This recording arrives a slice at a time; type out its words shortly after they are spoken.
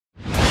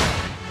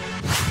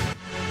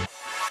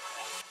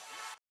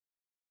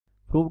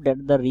Prove that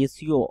the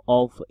ratio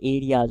of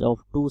areas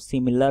of to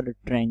similar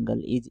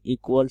triangle is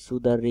equal to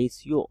the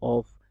ratio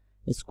of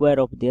square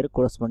of their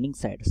corresponding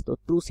sides. तो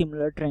to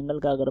similar triangle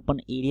का अगर अपन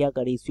area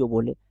का ratio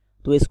बोले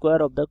तो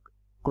square of the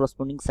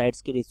corresponding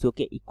sides के ratio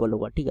के equal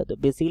होगा। ठीक है, तो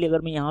बेसिकली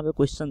अगर मैं यहाँ पे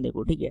क्वेश्चन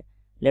देखूँ, ठीक है,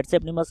 लेट्स से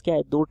अपने पास क्या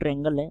है, दो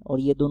ट्रायंगल है और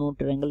ये दोनों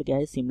ट्रायंगल क्या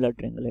है, सिमिलर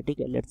ट्रायंगल है। ठीक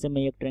है, लेट्स से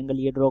मैं एक ट्रायंगल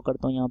ये ड्रॉ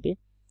करता हूँ यहाँ पे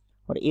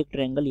और एक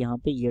ट्रायंगल यहाँ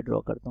पे ये ड्रॉ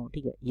करता हूँ।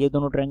 ठीक है, ये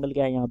दोनों ट्रायंगल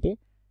क्या है, यहाँ पे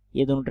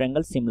ये दोनों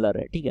ट्रायंगल सिमिलर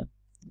है। ठीक है,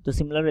 तो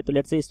सिमिलर है तो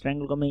लेट्स से इस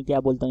ट्रायंगल को मैं क्या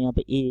बोलता हूँ यहाँ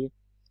पे ए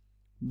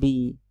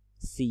बी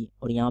सी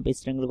और यहाँ पे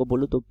इस ट्रायंगल को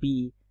बोलूँ तो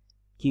पी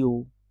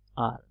क्यू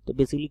आर। तो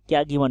बेसिकली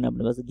क्या गिवन है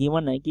अपने पास,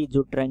 गिवन है कि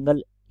जो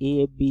ट्रायंगल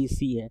ए बी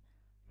सी है,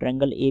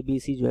 ट्रायंगल ए बी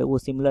सी जो है वो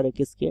सिमिलर है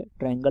किसके,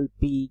 ट्रायंगल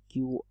पी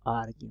क्यू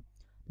आर के।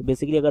 तो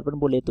बेसिकली अगर अपन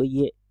बोले तो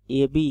ये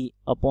A B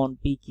upon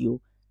P Q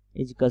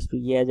equals to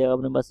ये आ जाएगा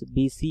अपने पास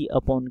B C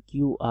upon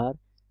Q R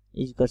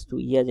equals to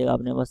ये आ जाएगा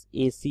अपने पास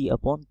ए सी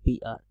अपॉन पी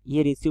आर।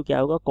 ये रेशियो क्या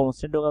होगा,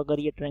 कांस्टेंट होगा अगर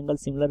ये ट्रायंगल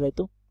सिमिलर है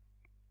तो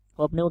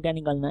अपने को क्या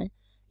निकालना है,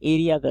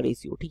 एरिया का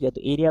रेशियो। ठीक है,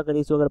 तो एरिया का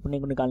रेशियो अगर अपने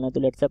को निकालना है तो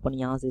लेट्स से अपन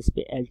यहाँ से इस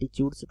पे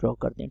एल्टीट्यूड्स ड्रॉ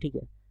करते हैं। ठीक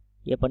है,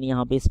 ये अपन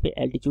यहाँ पे इस पे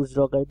एल्टीट्यूड्स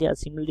ड्रॉ कर दिया,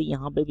 सिमिलरली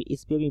यहाँ पे भी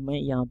इस पे भी मैं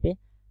यहाँ पे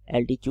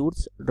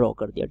एल्टीट्यूड्स ड्रॉ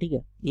कर दिया। ठीक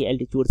है, ये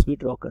एल्टीट्यूड्स भी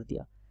ड्रॉ कर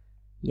दिया,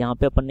 यहाँ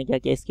पे अपन ने क्या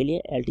किया, इसके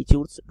लिए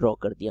एल्टीट्यूड्स ड्रॉ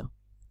कर दिया,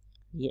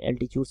 ये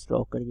एल्टीट्यूड्स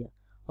ड्रॉ कर दिया।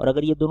 और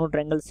अगर ये दोनों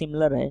ट्रायंगल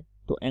सिमिलर है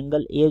तो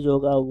एंगल ए जो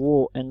होगा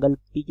वो एंगल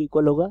पी के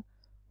इक्वल होगा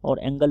और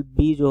एंगल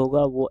बी जो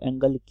होगा वो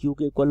एंगल क्यू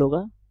के इक्वल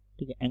होगा।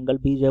 ठीक है, एंगल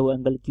बी जो है वो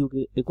एंगल क्यू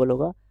के इक्वल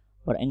होगा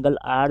और एंगल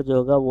आर जो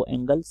होगा वो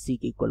एंगल सी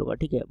के इक्वल होगा।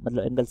 ठीक है,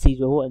 मतलब एंगल सी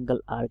जो है वो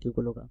एंगल आर के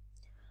इक्वल होगा।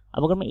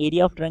 अब अगर मैं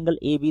area of triangle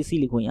A B C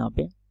लिखूँ यहाँ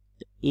पे,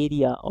 तो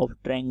area of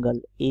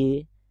triangle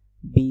A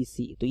B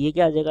C, तो ये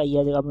क्या आ जाएगा, ये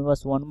आ जाएगा अपने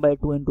पास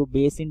 1/2 इंटू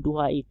बेस इंटू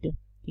हाइट।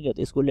 ठीक है,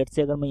 तो इसको लेट्स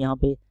से अगर मैं यहाँ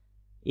पे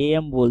ए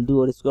एम बोल दूँ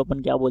और इसको अपन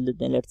क्या बोल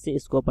देते हैं, लेट्स से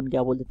इसको अपन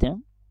क्या बोल देते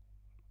हैं,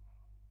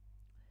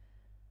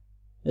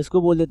 इसको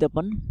बोल देते हैं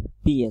अपन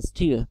पी एस।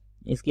 ठीक है,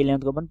 इसकी लेंथ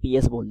को अपन पी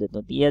एस बोल देते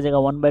हैं। तो ये आ जाएगा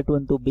 1/2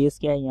 इंटू बेस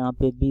क्या है यहाँ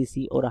पे बी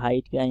सी और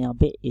हाइट क्या है यहाँ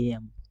पे ए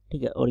एम।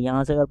 ठीक है, और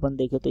यहाँ से अगर अपन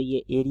देखें तो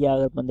ये एरिया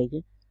अगर अपन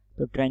देखें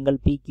तो ट्रायंगल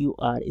पी क्यू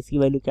आर, इसकी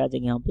वैल्यू क्या आ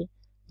जाएगी यहाँ पे,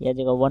 ये आ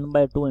जाएगा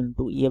 1/2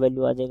 इंटू ये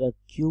वैल्यू आ जाएगा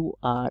क्यू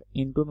आर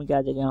इंटू में क्या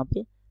आ जाएगा यहाँ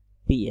पे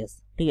पी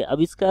एस। ठीक है,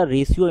 अब इसका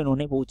रेशियो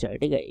इन्होंने पूछा है।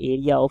 ठीक है,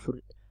 area of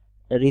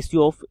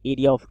ratio of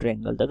area of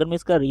triangle, तो अगर मैं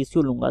इसका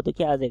रेशियो लूंगा तो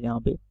क्या आ जाएगा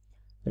यहाँ पे,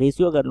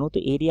 रेशियो अगर लूँ तो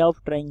area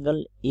of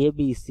triangle A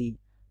B C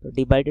तो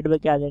डिवाइडेड बाय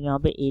क्या आ जाएगा यहाँ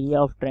पे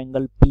area of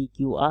triangle P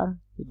Q R.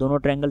 दोनों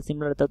ट्रायंगल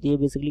सिमिलर था तो ये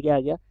बेसिकली क्या आ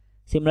गया,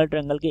 सिमिलर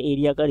ट्रायंगल के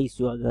एरिया का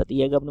रेशियो आ गया। तो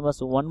ये आएगा अपने पास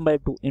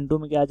 1/2 इंटू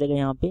में क्या आ जाएगा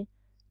यहाँ पे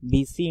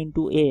B C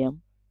into A M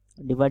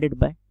divided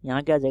by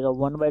यहाँ क्या आ जाएगा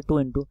 1/2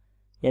 इंटू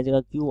ये आ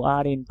जाएगा Q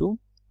R into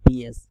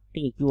P S.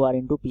 ठीक है, Q R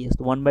into P S,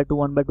 तो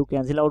 1/2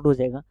 कैंसिल आउट हो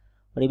जाएगा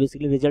और ये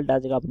बेसिकली रिजल्ट आ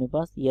जाएगा अपने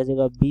पास, ये आ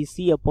जाएगा B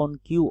C upon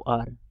Q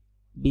R,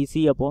 B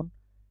C upon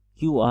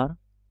Q R,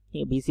 ठीक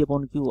है, B C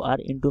upon Q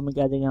R into में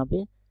क्या आ जाएगा यहाँ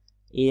पे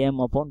A M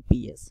upon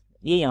P S.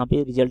 ये यहाँ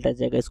पे रिजल्ट आ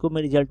जाएगा, इसको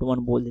मैं रिजल्ट 1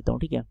 बोल देता हूँ।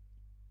 ठीक है,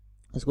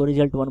 इसको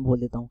रिजल्ट 1 बोल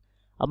देता हूँ।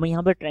 अब मैं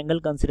यहाँ पे ट्रायंगल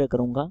कंसिडर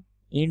करूँगा,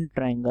 in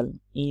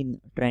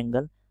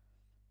triangle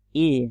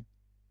A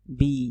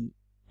B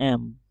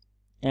M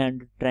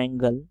and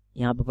triangle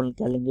यहाँ पे अपन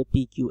क्या लेंगे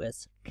P Q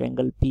S,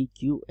 triangle P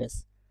Q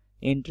S,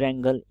 in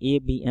triangle A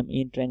B M,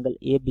 in triangle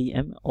A B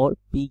M और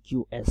पी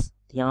क्यू एस।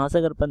 यहाँ से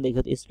अगर अपन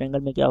देखें तो इस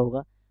ट्रायंगल में क्या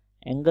होगा,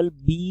 एंगल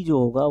बी जो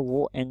होगा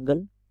वो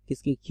एंगल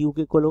किसके क्यू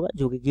के इक्वल होगा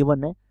जो कि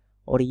गिवन है,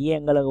 और ये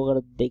एंगल अगर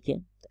देखें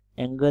तो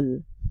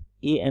angle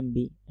A M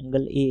B,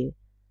 angle A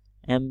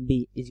M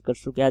B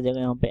equals to क्या आ जाएगा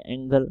यहाँ पे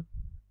angle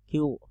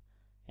Q,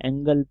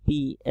 angle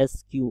P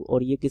S Q,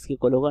 और ये किसके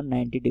इक्वल होगा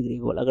 90 डिग्री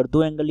इक्वल। अगर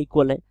दो एंगल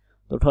इक्वल है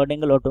तो थर्ड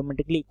एंगल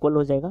ऑटोमेटिकली इक्वल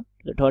हो जाएगा।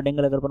 तो थर्ड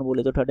एंगल अगर अपन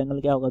बोले तो थर्ड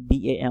एंगल क्या होगा B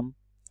A M,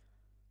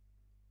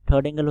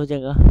 third angle हो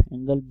जाएगा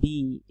angle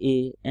B A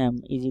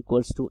M is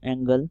equals to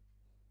angle,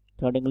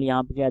 third angle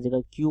यहाँ पे क्या आ जाएगा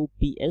क्यू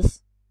पी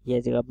एस, ये आ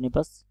जाएगा अपने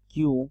पास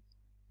क्यू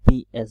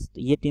पी एस।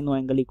 तो ये तीनों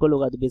एंगल इक्वल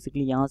होगा तो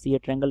बेसिकली यहाँ से ये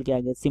ट्रायंगल क्या आ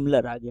गया,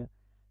 सिमिलर आ गया,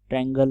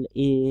 triangle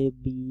A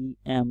B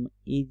M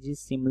is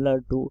similar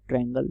to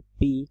triangle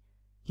P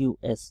Q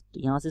S. तो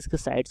यहाँ से इसके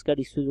साइड्स का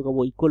रेशियो जो होगा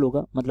वो इक्वल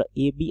होगा, मतलब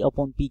A B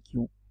upon P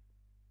Q.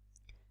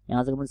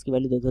 यहाँ से अगर इसकी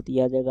वैल्यू देखो तो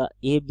ये आ जाएगा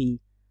A B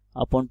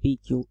upon P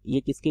Q,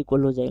 ये किसके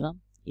इक्वल हो जाएगा,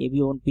 A B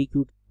upon P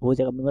Q हो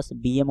जाएगा अपने पास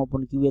B M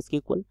upon Q S के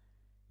इक्वल,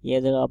 ये आ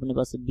जाएगा अपने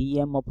पास B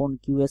M upon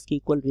Q S के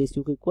इक्वल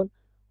रेशियो के इक्वल,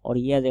 और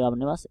ये आ जाएगा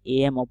अपने पास A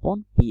M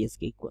upon P S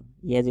के इक्वल,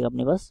 ये आ जाएगा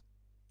अपने पास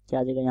क्या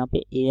आ जाएगा यहाँ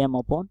पे A M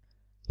upon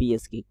P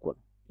S के equal,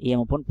 A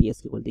M upon P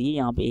S के इक्वल। तो ये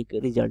यहाँ पे एक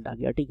रिजल्ट आ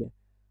गया। ठीक है,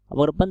 अब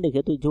अगर अपन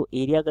देखें तो जो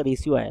एरिया का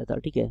रेशियो आया था,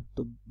 ठीक है,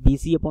 तो B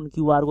C upon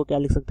Q R को क्या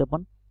लिख सकते हैं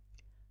अपन,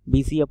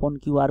 B C upon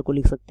Q R को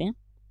लिख सकते हैं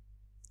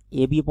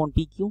A B upon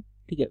P Q.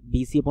 ठीक है,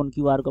 B C upon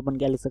Q R को अपन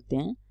क्या लिख सकते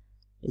हैं,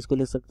 इसको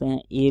लिख सकते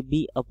हैं A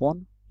B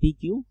upon P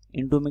Q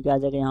into में क्या आ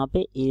जाएगा यहाँ पे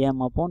A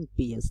M upon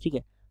P S. ठीक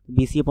है,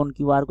 B C upon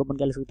Q R को अपन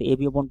क्या लिख सकते हैं A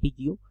B upon P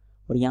Q,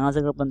 और यहाँ से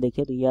अगर अपन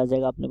देखें तो ये आ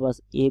जाएगा अपने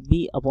पास A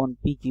B upon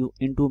P Q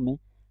into में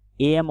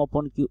A M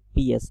upon Q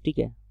P S. ठीक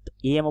है, तो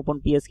A M upon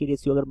P S की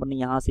रेशियो अगर अपन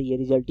यहाँ से ये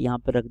रिजल्ट यहाँ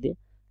पे रख दे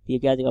तो ये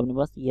क्या आ जाएगा अपने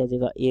पास, ये आ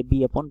जाएगा A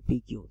B upon P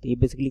Q. तो ये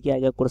बेसिकली क्या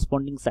आएगा,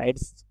 कोरस्पॉन्डिंग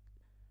साइड्स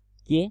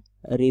के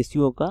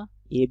रेशियो का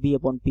A B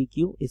upon P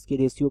Q, इसके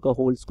रेशियो का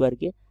होल स्क्वायर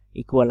के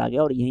इक्वल आ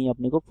गया, और यही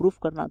अपने को प्रूफ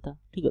करना था।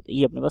 ठीक है, तो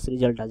ये अपने पास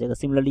रिजल्ट आ जाएगा।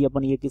 सिमिलरली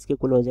अपन ये किसके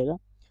इक्वल हो जाएगा,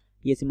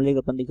 ये सिमिलरली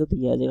अपन देखो तो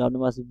ये आ जाएगा अपने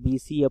पास B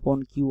C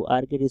upon Q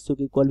R के रेशियो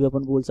के इक्वल भी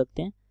अपन बोल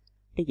सकते हैं।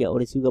 ठीक है,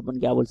 और इसी को अपन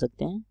क्या बोल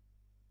सकते हैं,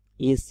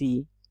 ए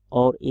सी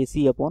और ए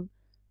सी अपॉन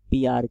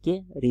पी आर के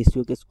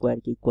रेशियो के स्क्वायर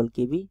के इक्वल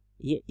के भी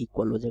ये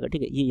इक्वल हो जाएगा।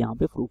 ठीक है, ये यहाँ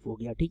पे प्रूफ हो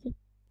गया। ठीक है।